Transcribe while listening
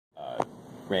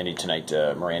Randy, tonight,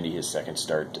 Morandi, his second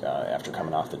start after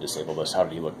coming off the disabled list. How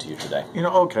did he look to you today?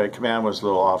 Okay, command was a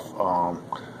little off.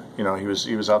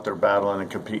 He was out there battling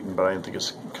and competing, but I didn't think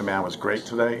his command was great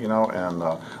today, and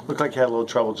looked like he had a little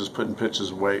trouble just putting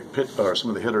pitches away, or some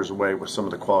of the hitters away with some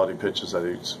of the quality pitches that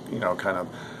he's, kind of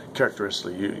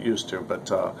characteristically used to. But,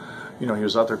 he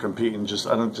was out there competing. Just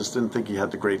didn't think he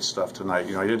had the great stuff tonight.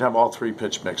 He didn't have all three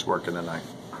pitch mix working tonight.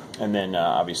 And then,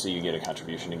 obviously, you get a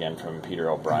contribution again from Peter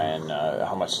O'Brien.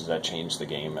 How much does that change the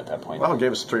game at that point? Well, it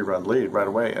gave us a 3-run lead right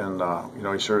away, and,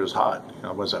 he sure is hot.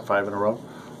 Was that 5 in a row?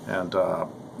 And,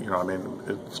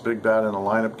 it's a big bat in the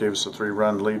lineup, gave us a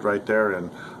 3-run lead right there, and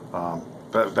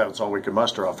that's all we could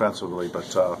muster offensively.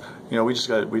 But, we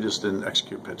just didn't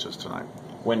execute pitches tonight.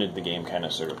 When did the game kind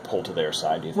of sort of pull to their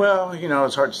side, do you think? Well,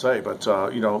 it's hard to say, but,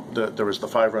 there was the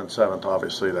 5-run seventh,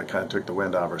 obviously, that kind of took the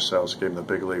wind out of ourselves, gave them the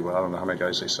big lead. Well, I don't know how many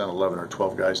guys they sent, 11 or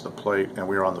 12 guys to the plate, and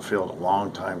we were on the field a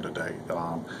long time today.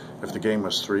 If the game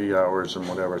was 3 hours and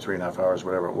whatever, 3.5 hours,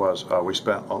 whatever it was, we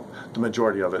spent the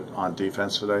majority of it on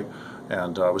defense today,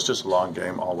 and it was just a long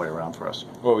game all the way around for us.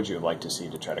 What would you have liked to see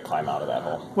to try to climb out of that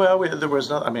hole? Well, there was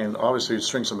not. Obviously, you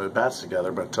string some at bats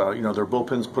together, but their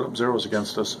bullpens put up zeros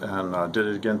against us, and did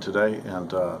it again today.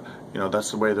 And that's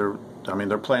the way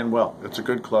they're playing well. It's a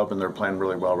good club, and they're playing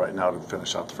really well right now to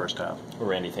finish out the first half. Well,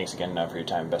 Randy, thanks again for your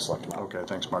time. Best of luck tomorrow. Okay,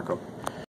 thanks, Marco.